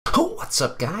What's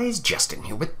up guys, Justin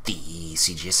here with the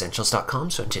CGEssentials.com.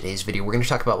 So in today's video we're going to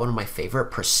talk about one of my favorite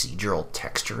procedural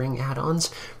texturing add-ons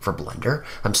for Blender.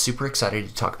 I'm super excited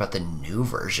to talk about the new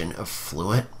version of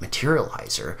Fluent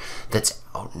Materializer that's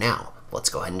out now. Let's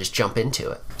go ahead and just jump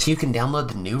into it. So you can download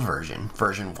the new version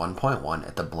 1.1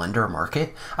 at the Blender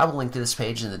Market. I will link to this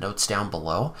page in the notes down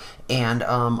below. And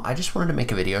I just wanted to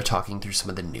make a video talking through some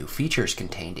of the new features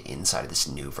contained inside of this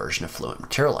new version of Fluent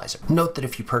Materializer. Note that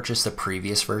if you purchase the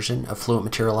previous version of Fluent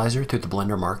Materializer through the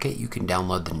Blender Market, you can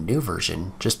download the new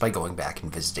version just by going back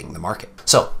and visiting the market.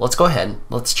 So let's go ahead,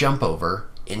 let's jump over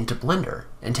into Blender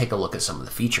and take a look at some of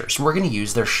the features. We're going to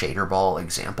use their shader ball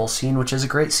example scene, which is a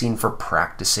great scene for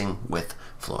practicing with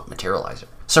Fluent Materializer.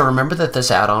 So remember that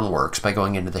this add-on works by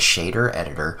going into the shader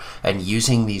editor and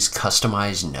using these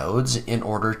customized nodes in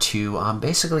order to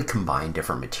basically combine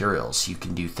different materials. You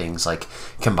can do things like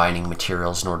combining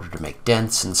materials in order to make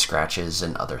dents and scratches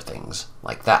and other things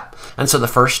like that. And so the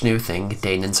first new thing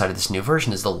contained inside of this new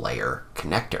version is the layer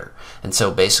connector. And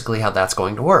so basically how that's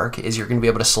going to work is you're going to be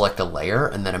able to select a layer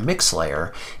and then a mix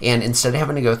layer, and instead of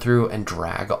having to go through and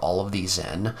drag all of these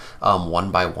in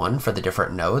one by one for the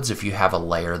different nodes, if you have a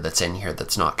layer that's in here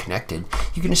that's not connected,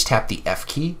 you can just tap the F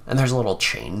key and there's a little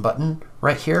chain button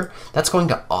right here that's going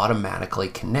to automatically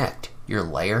connect your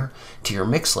layer to your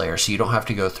mix layer, so you don't have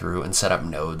to go through and set up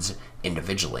nodes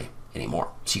individually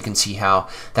anymore. So you can see how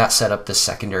that set up this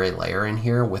secondary layer in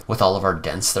here with all of our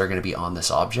dents that are going to be on this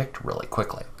object really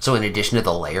quickly. So in addition to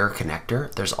the layer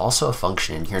connector, there's also a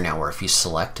function in here now where if you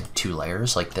select two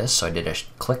layers like this, so I did a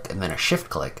click and then a shift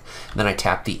click, and then I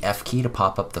tap the F key to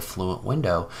pop up the Fluent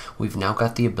window, we've now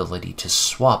got the ability to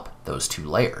swap those two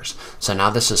layers. So now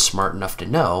this is smart enough to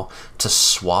know to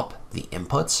swap the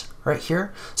inputs right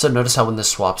here. So notice how when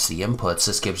this swaps the inputs,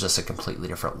 this gives us a completely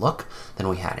different look than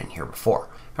we had in here before.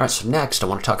 All right, so next I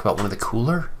want to talk about one of the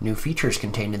cooler new features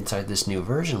contained inside this new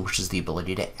version, which is the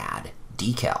ability to add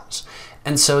decals.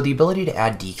 And so the ability to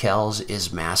add decals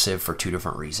is massive for two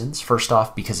different reasons. First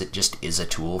off, because it just is a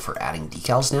tool for adding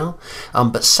decals now.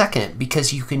 But second,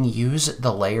 because you can use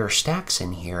the layer stacks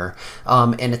in here,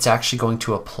 and it's actually going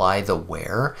to apply the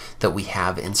wear that we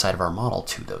have inside of our model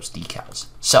to those decals.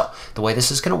 So the way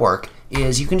this is going to work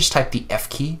is you can just type the F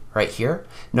key right here.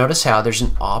 Notice how there's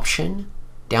an option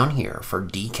down here for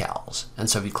decals. And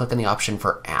so if you click on the option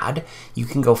for add, you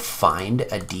can go find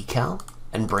a decal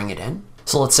and bring it in.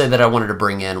 So let's say that I wanted to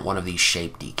bring in one of these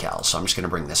shape decals. So I'm just going to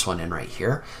bring this one in right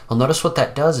here. Well, notice what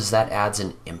that does is that adds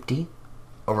an empty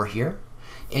over here.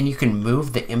 And you can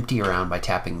move the empty around by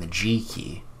tapping the G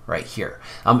key right here.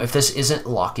 If this isn't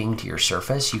locking to your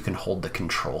surface, you can hold the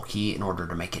control key in order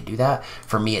to make it do that.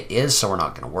 For me it is, so we're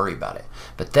not going to worry about it.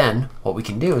 But then what we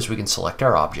can do is we can select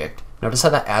our object. Notice how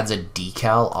that adds a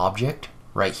decal object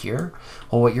right here.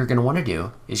 Well, what you're going to want to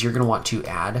do is you're going to want to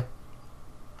add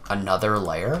another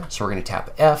layer. So we're going to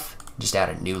tap F, just add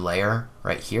a new layer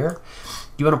right here.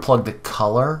 You want to plug the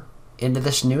color into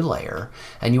this new layer,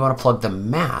 and you want to plug the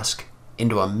mask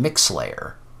into a mix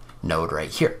layer node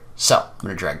right here. So I'm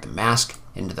going to drag the mask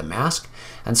into the mask,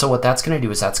 and so what that's going to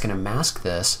do is that's going to mask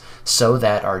this so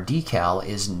that our decal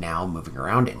is now moving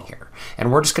around in here.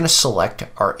 And we're just going to select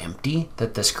our empty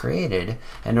that this created,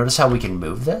 and notice how we can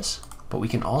move this, but we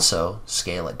can also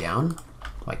scale it down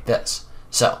like this.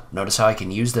 So notice how I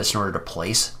can use this in order to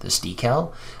place this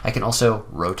decal. I can also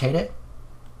rotate it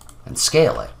and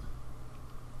scale it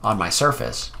on my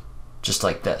surface just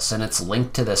like this, and it's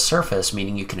linked to this surface,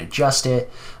 meaning you can adjust it.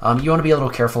 You want to be a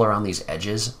little careful around these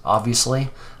edges, obviously,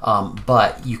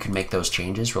 but you can make those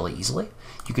changes really easily.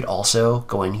 You could also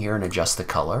go in here and adjust the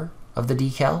color of the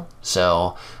decal.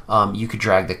 So you could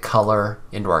drag the color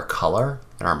into our color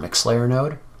in our mix layer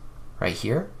node right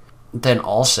here. Then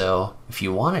also, if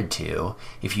you wanted to,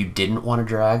 if you didn't want to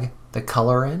drag the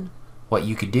color in, what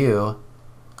you could do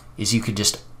is you could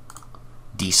just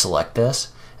deselect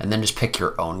this and then just pick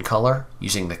your own color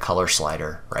using the color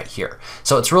slider right here.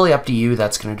 So it's really up to you.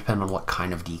 That's going to depend on what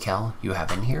kind of decal you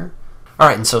have in here. All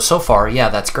right, and so far, yeah,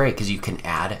 that's great because you can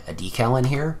add a decal in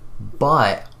here.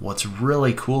 But what's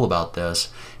really cool about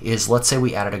this is, let's say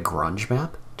we added a grunge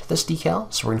map to this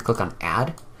decal. So we're going to click on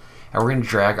add, and we're going to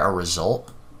drag our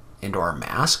result into our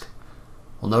mask.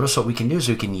 Well, notice what we can do is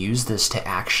we can use this to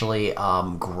actually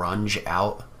grunge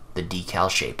out the decal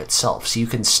shape itself. So you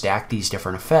can stack these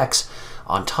different effects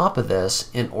on top of this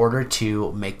in order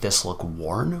to make this look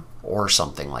worn or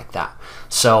something like that.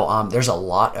 So there's a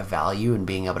lot of value in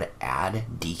being able to add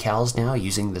decals now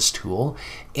using this tool,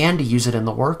 and to use it in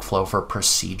the workflow for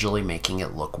procedurally making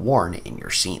it look worn in your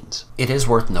scenes. It is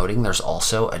worth noting there's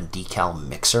also a decal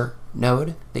mixer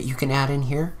node that you can add in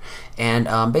here,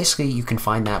 and basically you can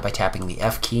find that by tapping the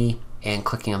F key and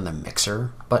clicking on the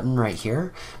mixer button right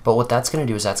here. But what that's going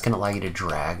to do is that's going to allow you to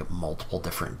drag multiple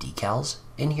different decals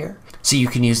in here. So you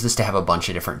can use this to have a bunch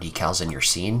of different decals in your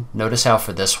scene. Notice how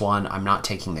for this one, I'm not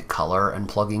taking the color and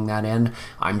plugging that in.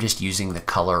 I'm just using the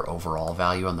color overall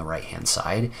value on the right-hand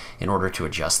side in order to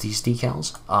adjust these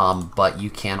decals. But you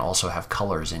can also have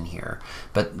colors in here.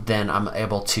 But then I'm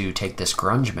able to take this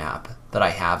grunge map that I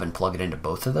have and plug it into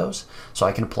both of those. So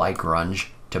I can apply grunge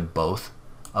to both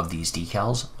of these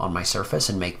decals on my surface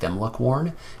and make them look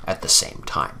worn at the same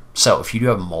time. So if you do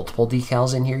have multiple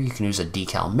decals in here, you can use a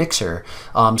decal mixer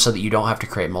so that you don't have to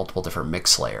create multiple different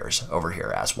mix layers over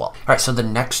here as well. All right, so the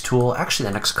next tool, actually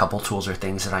the next couple tools are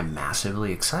things that I'm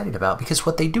massively excited about because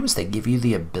what they do is they give you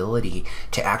the ability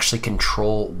to actually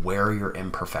control where your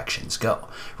imperfections go,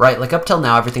 right? Like up till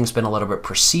now, everything's been a little bit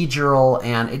procedural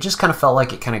and it just kind of felt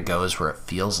like it kind of goes where it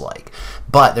feels like.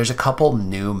 But there's a couple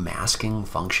new masking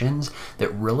functions that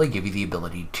really give you the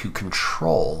ability to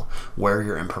control where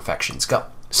your imperfections go.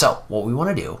 So what we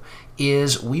want to do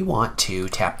is we want to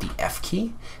tap the F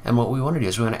key, and what we want to do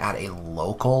is we want to add a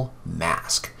local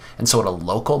mask. And so what a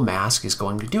local mask is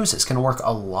going to do is it's going to work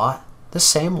a lot the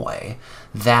same way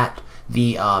that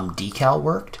the decal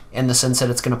worked, in the sense that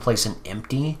it's going to place an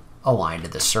empty aligned to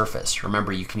the surface.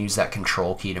 Remember, you can use that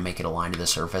control key to make it align to the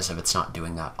surface if it's not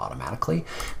doing that automatically,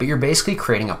 but you're basically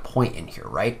creating a point in here,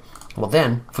 right? Well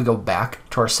then, if we go back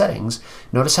to our settings,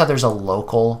 notice how there's a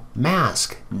local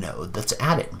mask node that's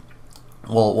added.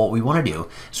 Well, what we want to do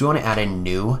is we want to add a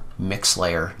new mix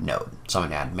layer node. So I'm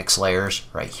going to add mix layers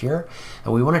right here,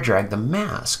 and we want to drag the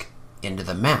mask into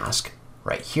the mask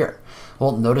right here.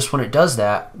 Well, notice when it does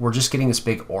that, we're just getting this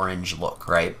big orange look,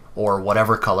 right? Or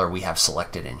whatever color we have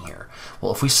selected in here.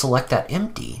 Well, if we select that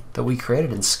empty that we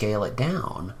created and scale it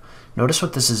down, notice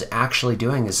what this is actually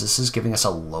doing is this is giving us a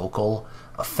local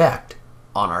effect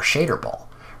on our shader ball,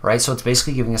 right? So it's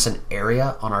basically giving us an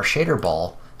area on our shader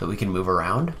ball that we can move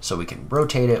around. So we can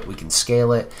rotate it, we can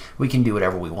scale it, we can do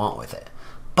whatever we want with it.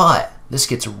 But this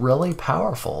gets really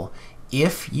powerful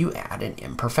if you add an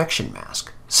imperfection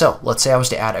mask. So let's say I was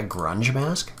to add a grunge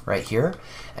mask right here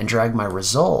and drag my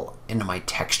result into my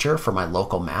texture for my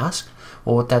local mask.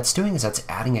 Well, what that's doing is that's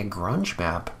adding a grunge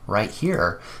map right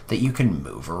here that you can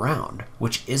move around,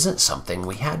 which isn't something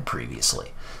we had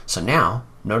previously. So now,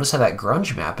 notice how that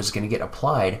grunge map is going to get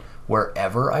applied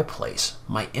wherever I place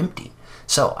my empty.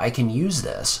 So I can use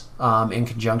this in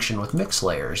conjunction with mix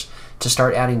layers to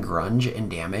start adding grunge and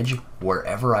damage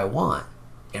wherever I want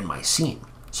in my scene.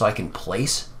 So I can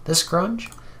place this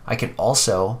grunge. I can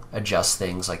also adjust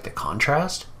things like the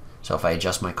contrast. So if I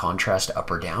adjust my contrast up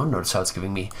or down, notice how it's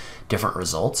giving me different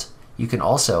results. You can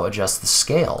also adjust the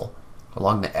scale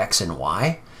along the X and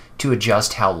Y to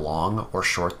adjust how long or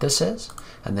short this is.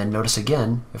 And then notice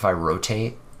again, if I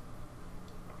rotate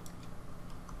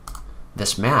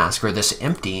this mask or this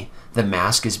empty, the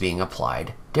mask is being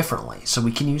applied differently. So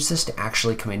we can use this to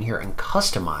actually come in here and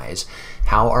customize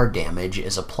how our damage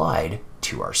is applied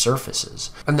to our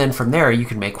surfaces. And then from there, you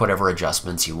can make whatever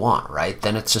adjustments you want, right?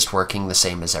 Then it's just working the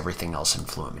same as everything else in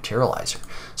Fluent Materializer.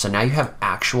 So now you have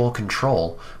actual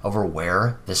control over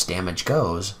where this damage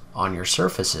goes on your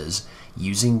surfaces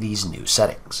using these new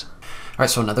settings. All right,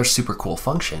 so another super cool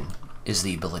function is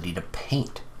the ability to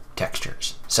paint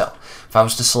textures. So if I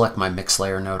was to select my mix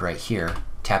layer node right here,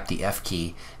 tap the F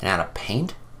key and add a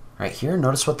paint right here,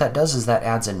 notice what that does is that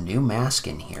adds a new mask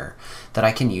in here that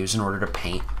I can use in order to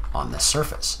paint on this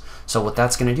surface. So what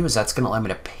that's going to do is that's going to allow me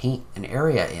to paint an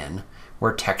area in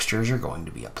where textures are going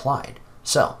to be applied.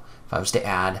 So if I was to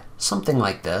add something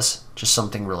like this, just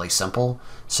something really simple,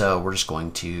 so we're just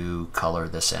going to color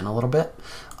this in a little bit,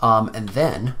 and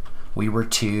then we were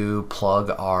to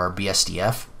plug our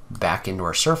BSDF back into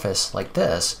our surface like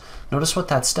this, notice what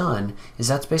that's done is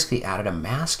that's basically added a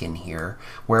mask in here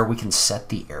where we can set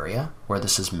the area where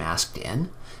this is masked in.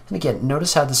 And again,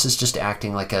 notice how this is just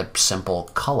acting like a simple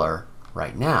color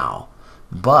right now,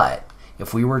 but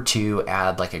if we were to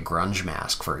add like a grunge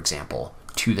mask, for example,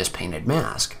 to this painted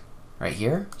mask right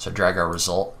here, so drag our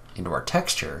result into our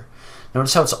texture,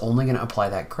 notice how it's only going to apply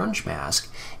that grunge mask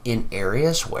in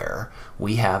areas where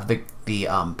we have the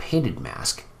painted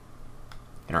mask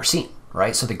in our scene,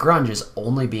 right? So the grunge is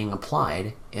only being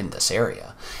applied in this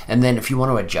area. And then if you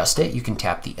want to adjust it, you can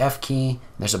tap the F key.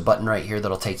 There's a button right here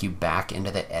that'll take you back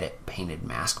into the edit painted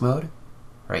mask mode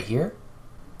right here.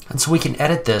 And so we can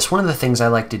edit this. One of the things I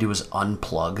like to do is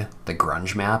unplug the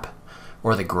grunge map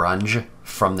or the grunge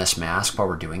from this mask while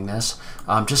we're doing this,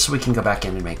 just so we can go back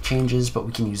in and make changes, but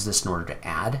we can use this in order to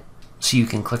add. So you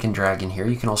can click and drag in here.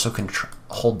 You can also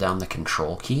hold down the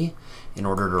control key in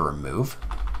order to remove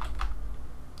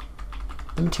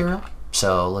the material.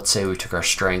 So let's say we took our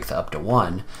strength up to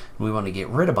 1 and we want to get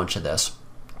rid of a bunch of this.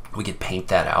 We could paint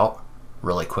that out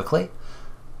really quickly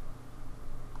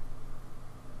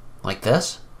like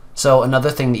this. So another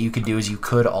thing that you could do is you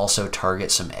could also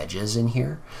target some edges in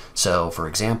here. So for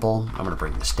example, I'm going to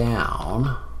bring this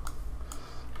down.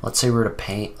 Let's say we're to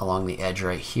paint along the edge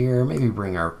right here, maybe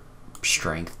bring our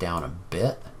strength down a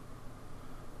bit.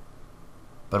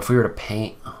 But if we were to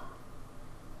paint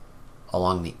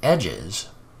along the edges,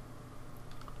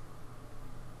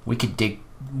 we could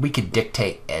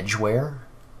dictate edge wear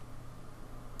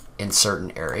in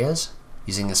certain areas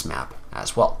using this map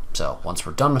as well. So once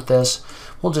we're done with this,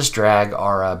 we'll just drag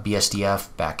our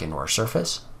BSDF back into our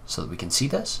surface so that we can see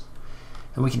this,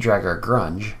 and we can drag our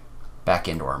grunge back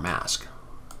into our mask.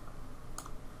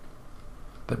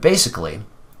 But basically,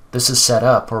 this is set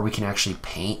up where we can actually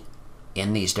paint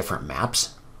in these different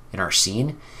maps in our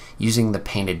scene using the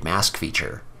painted mask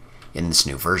feature in this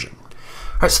new version.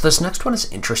 All right, so this next one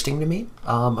is interesting to me.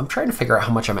 I'm trying to figure out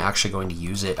how much I'm actually going to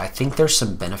use it. I think there's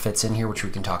some benefits in here, which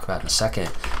we can talk about in a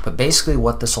second. But basically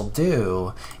what this will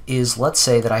do is, let's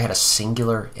say that I had a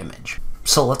singular image.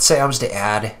 So let's say I was to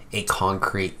add a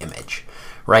concrete image,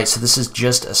 right? So this is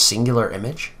just a singular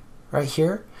image right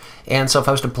here. And so if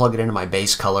I was to plug it into my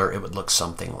base color, it would look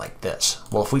something like this.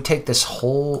 Well, if we take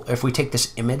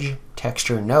this image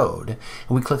texture node and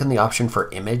we click on the option for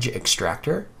image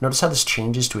extractor, notice how this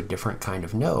changes to a different kind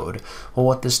of node. Well,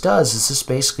 what this does is this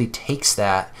basically takes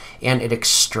that and it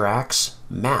extracts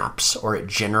maps, or it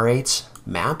generates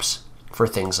maps for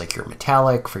things like your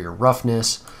metallic, for your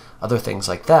roughness, other things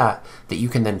like that, that you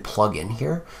can then plug in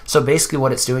here. So basically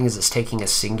what it's doing is it's taking a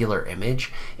singular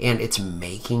image and it's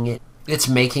making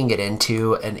it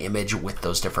into an image with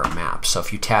those different maps. So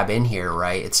if you tab in here,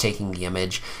 right, it's taking the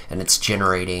image and it's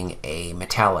generating a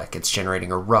metallic, it's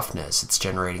generating a roughness, it's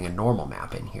generating a normal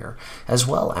map in here, as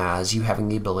well as you having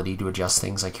the ability to adjust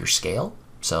things like your scale.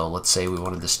 So let's say we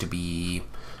wanted this to be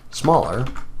smaller.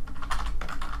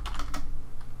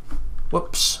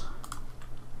 Whoops.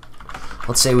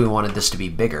 Let's say we wanted this to be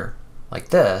bigger, like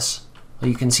this.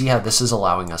 You can see how this is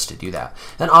allowing us to do that.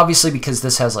 And obviously because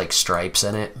this has like stripes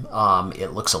in it,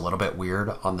 it looks a little bit weird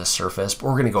on this surface, but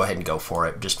we're gonna go ahead and go for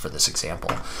it just for this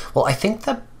example. Well, I think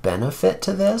the benefit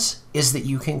to this is that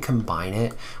you can combine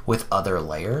it with other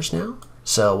layers now.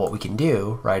 So what we can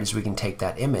do, right, is we can take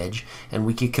that image and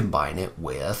we could combine it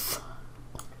with,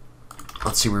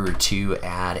 let's see, we were to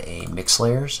add a mix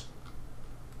layers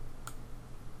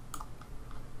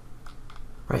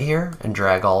right here and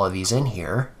drag all of these in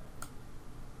here.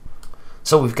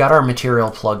 So we've got our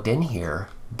material plugged in here,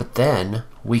 but then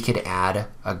we could add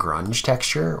a grunge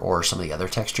texture or some of the other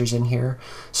textures in here.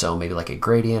 So maybe like a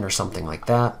gradient or something like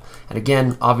that. And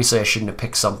again, obviously I shouldn't have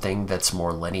picked something that's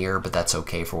more linear, but that's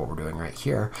okay for what we're doing right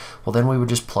here. Well, then we would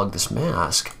just plug this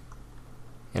mask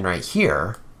in right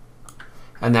here.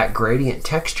 And that gradient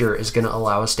texture is going to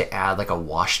allow us to add like a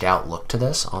washed out look to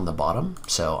this on the bottom.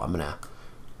 So I'm going to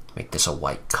make this a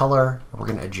white color. We're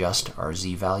going to adjust our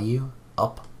Z value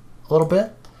up a little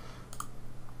bit.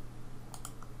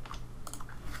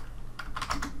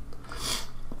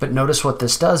 But notice what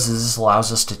this does is this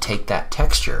allows us to take that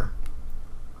texture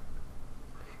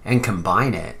and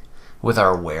combine it with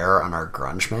our wear on our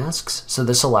grunge masks. So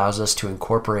this allows us to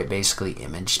incorporate basically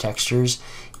image textures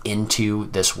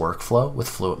into this workflow with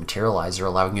Fluent Materializer,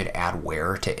 allowing you to add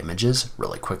wear to images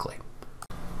really quickly.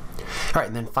 All right,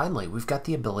 and then finally, we've got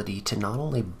the ability to not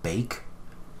only bake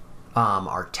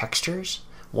our textures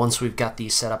once we've got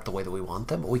these set up the way that we want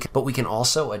them, but we can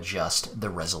also adjust the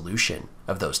resolution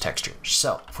of those textures.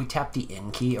 So if we tap the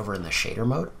N key over in the shader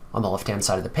mode on the left-hand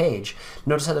side of the page,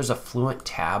 notice how there's a Fluent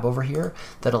tab over here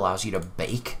that allows you to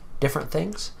bake different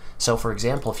things. So for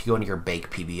example, if you go into your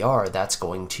bake PBR, that's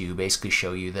going to basically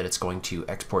show you that it's going to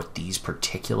export these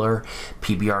particular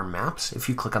PBR maps if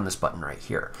you click on this button right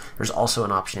here. There's also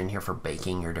an option in here for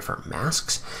baking your different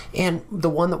masks. And the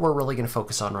one that we're really going to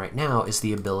focus on right now is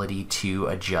the ability to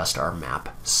adjust our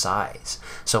map size.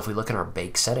 So if we look in our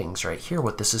bake settings right here,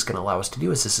 what this is going to allow us to do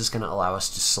is this is going to allow us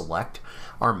to select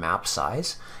our map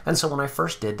size. And so when I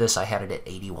first did this, I had it at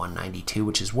 8192,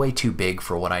 which is way too big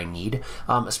for what I need,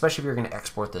 especially if you're going to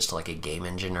export this to like a game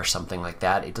engine or something like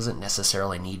that. It doesn't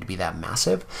necessarily need to be that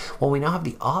massive. Well, we now have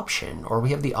the option, or we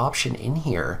have the option in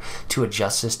here to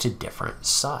adjust this to different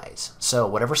size. So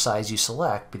whatever size you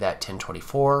select, be that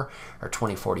 1024 or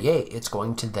 2048, it's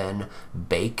going to then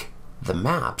bake the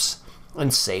maps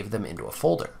and save them into a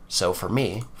folder. So for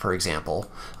me, for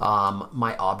example,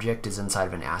 my object is inside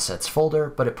of an assets folder,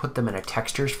 but it put them in a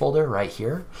textures folder right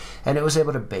here, and it was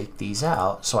able to bake these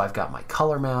out. So I've got my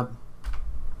color map,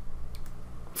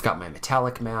 I've got my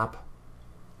metallic map,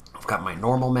 I've got my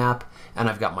normal map, and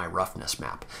I've got my roughness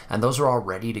map. And those are all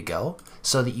ready to go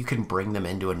so that you can bring them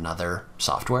into another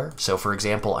software. So for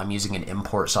example, I'm using an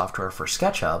import software for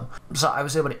SketchUp. So I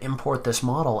was able to import this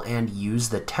model and use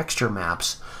the texture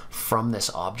maps from this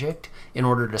object in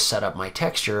order to set up my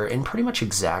texture in pretty much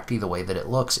exactly the way that it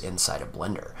looks inside of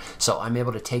Blender. So I'm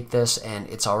able to take this, and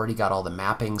it's already got all the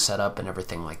mapping set up and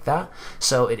everything like that.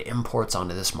 So it imports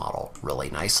onto this model really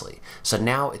nicely. So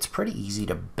now it's pretty easy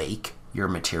to bake your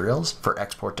materials for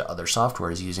export to other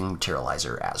softwares using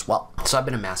Materializer as well. So I've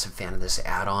been a massive fan of this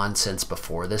add-on since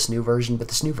before this new version, but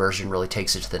this new version really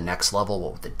takes it to the next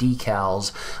level with the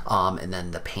decals, and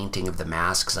then the painting of the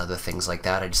masks, other things like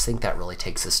that. I just think that really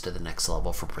takes this to the next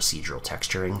level for procedural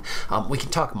texturing. We can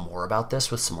talk more about this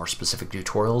with some more specific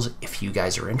tutorials if you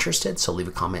guys are interested, so leave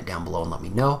a comment down below and let me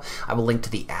know. I will link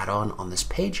to the add-on on this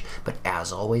page, but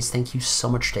as always, thank you so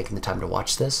much for taking the time to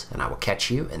watch this, and I will catch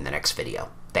you in the next video.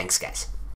 Thanks, guys.